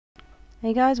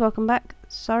Hey guys, welcome back.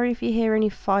 Sorry if you hear any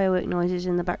firework noises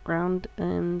in the background.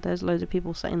 There's loads of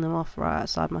people setting them off right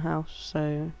outside my house,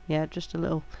 so yeah, just a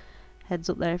little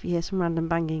heads up there. If you hear some random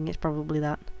banging, it's probably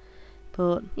that.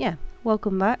 But yeah,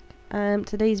 welcome back.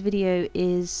 Today's video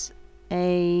is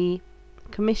a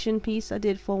commission piece I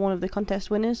did for one of the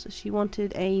contest winners. She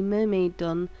wanted a mermaid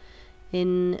done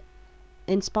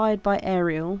inspired by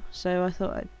Ariel, so I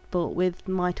thought but with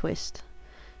my twist.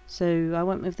 So I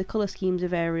went with the colour schemes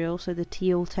of Ariel, so the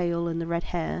teal tail and the red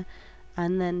hair,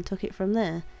 and then took it from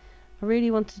there. I really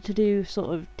wanted to do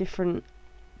sort of different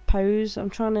pose. I'm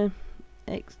trying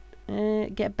to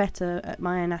get better at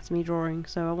my anatomy drawing,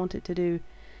 so I wanted to do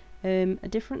a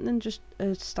different than just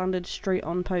a standard straight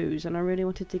on pose, and I really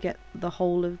wanted to get the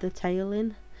whole of the tail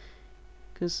in,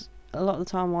 because a lot of the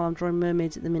time while I'm drawing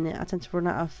mermaids at the minute, I tend to run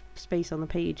out of space on the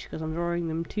page because I'm drawing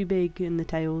them too big and the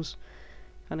tails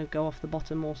kind of go off the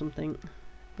bottom or something.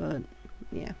 But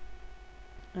yeah,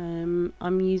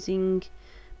 I'm using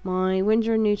my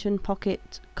Winsor & Newton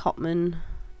Pocket Cotman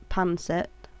pan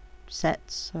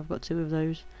sets. I've got 2 of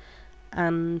those,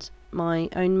 and my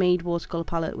own made watercolour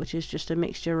palette, which is just a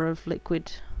mixture of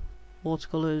liquid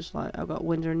watercolours. Like I've got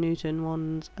Winsor & Newton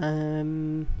ones.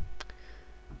 You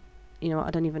know what,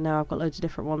 I don't even know, I've got loads of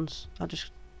different ones. I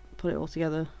just put it all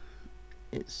together.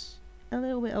 It's a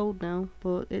little bit old now,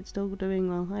 but it's still doing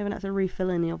well. I haven't had to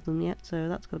refill any of them yet, so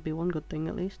that's got to be one good thing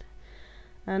at least.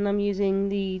 And I'm using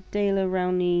the Daler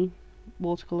Rowney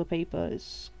watercolour paper.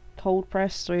 It's cold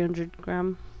pressed, 300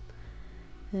 gram,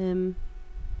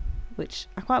 which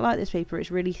I quite like this paper. It's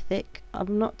really thick.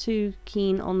 I'm not too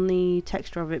keen on the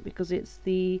texture of it because it's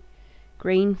the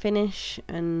grain finish,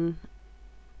 and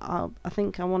I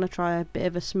think I want to try a bit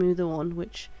of a smoother one,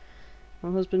 which my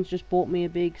husband's just bought me a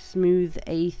big smooth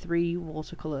A3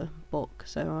 watercolour book,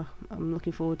 so I'm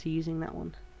looking forward to using that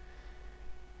one.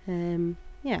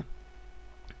 Yeah.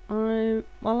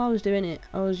 While I was doing it,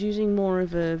 I was using more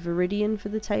of a Viridian for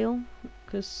the tail,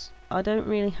 because I don't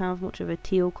really have much of a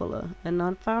teal colour, and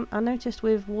I noticed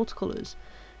with watercolours,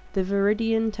 the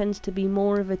Viridian tends to be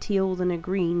more of a teal than a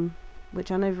green,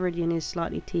 which I know Viridian is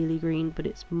slightly tealy green, but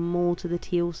it's more to the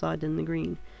teal side than the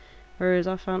green. Whereas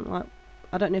I found, like,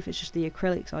 I don't know if it's just the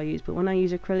acrylics I use, but when I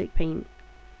use acrylic paint,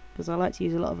 because I like to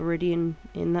use a lot of Viridian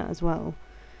in that as well,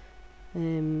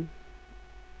 it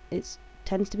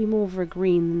tends to be more of a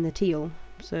green than the teal.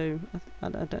 So I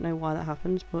don't know why that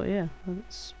happens, but yeah,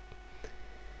 that's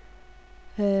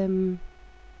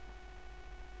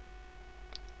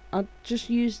I just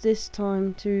use this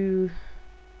time to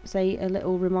say a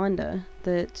little reminder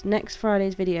that next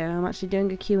Friday's video I'm actually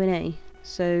doing a Q&A.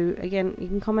 So again, you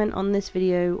can comment on this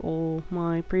video or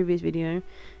my previous video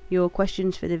your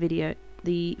questions for the video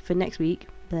for next week.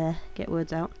 There, get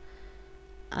words out.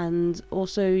 And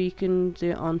also you can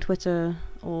do it on Twitter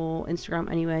or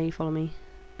Instagram, anywhere you follow me.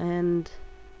 And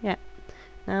yeah,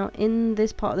 now in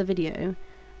this part of the video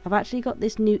I've actually got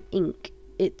this new ink.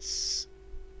 It's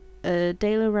a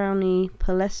Daler Rowney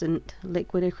pearlescent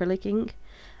liquid acrylic ink,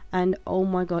 and oh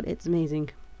my god, it's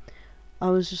amazing. I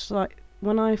was just like,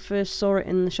 when I first saw it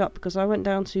in the shop, because I went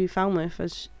down to Falmouth,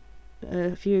 as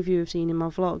a few of you have seen in my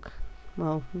vlog,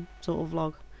 well, sort of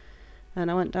vlog, and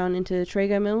I went down into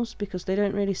Trago Mills because they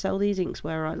don't really sell these inks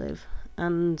where I live,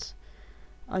 and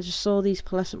I just saw these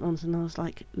pearlescent ones and I was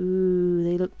like, ooh,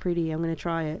 they look pretty, I'm going to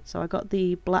try it. So I got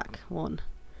the black one,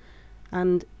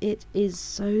 and it is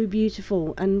so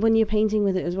beautiful, and when you're painting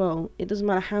with it as well, it doesn't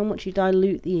matter how much you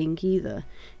dilute the ink either,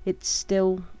 it's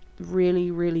still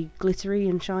really glittery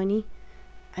and shiny.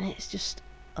 And it's just,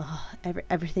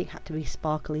 everything had to be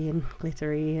sparkly and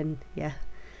glittery, and yeah,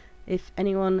 if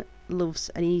anyone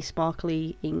loves any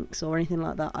sparkly inks or anything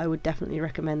like that, I would definitely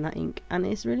recommend that ink. And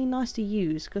it's really nice to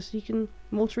use because you can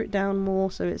water it down more,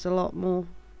 so it's a lot more,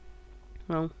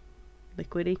 well,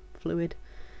 liquidy, fluid,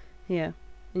 yeah,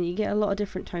 and you get a lot of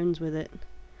different tones with it.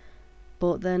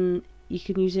 But then you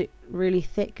can use it really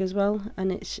thick as well,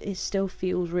 and it still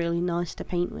feels really nice to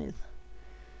paint with.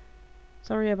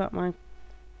 Sorry about my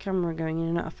camera going in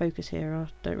and out of focus here. I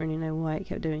don't really know why it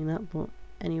kept doing that, but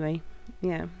anyway,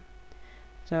 yeah.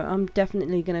 So I'm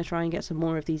definitely going to try and get some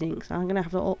more of these inks. I'm going to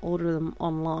have to order them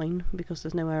online because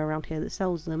there's nowhere around here that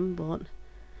sells them, but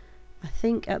I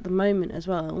think at the moment as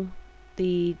well,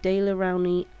 the Daler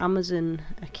Rowney Amazon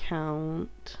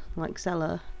account, like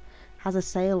seller, has a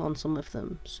sale on some of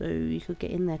them, so you could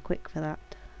get in there quick for that.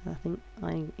 I think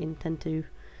I intend to,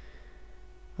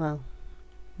 well,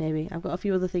 maybe. I've got a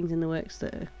few other things in the works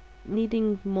that are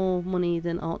needing more money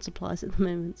than art supplies at the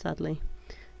moment, sadly.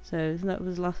 So that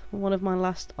was one of my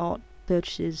last art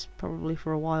purchases, probably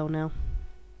for a while now.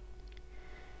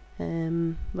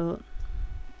 But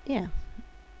yeah,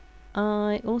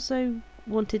 I also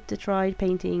wanted to try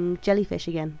painting jellyfish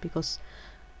again, because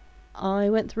I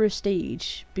went through a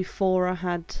stage before I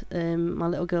had my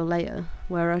little girl later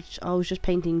where I was just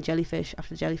painting jellyfish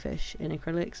after jellyfish in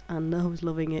acrylics, and I was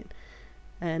loving it.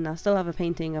 And I still have a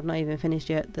painting I've not even finished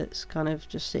yet that's kind of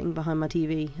just sitting behind my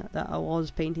TV that I was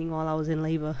painting while I was in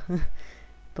labour,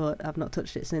 but I've not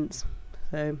touched it since.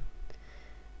 So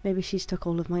maybe she's took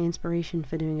all of my inspiration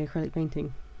for doing acrylic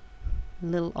painting. A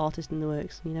little artist in the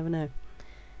works, you never know.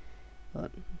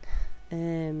 But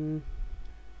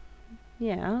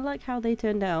yeah, I like how they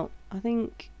turned out. I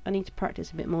think I need to practice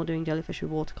a bit more doing jellyfish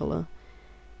with watercolour,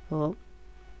 but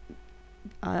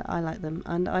I like them,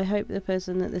 and I hope the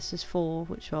person that this is for,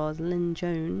 which was Lynne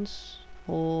Jones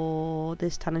for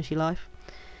This Tanoshii Life,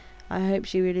 I hope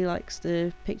she really likes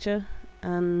the picture.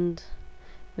 And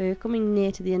we're coming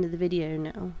near to the end of the video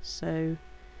now, so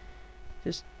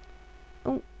just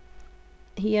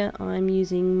here I'm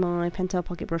using my Pentel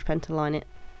pocket brush pen to line it.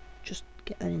 Just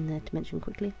get that in there to mention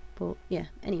quickly. But yeah,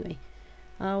 anyway,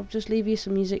 I'll just leave you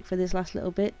some music for this last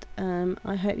little bit.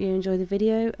 I hope you enjoy the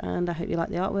video, and I hope you like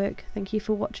the artwork. Thank you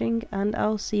for watching, and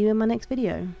I'll see you in my next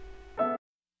video.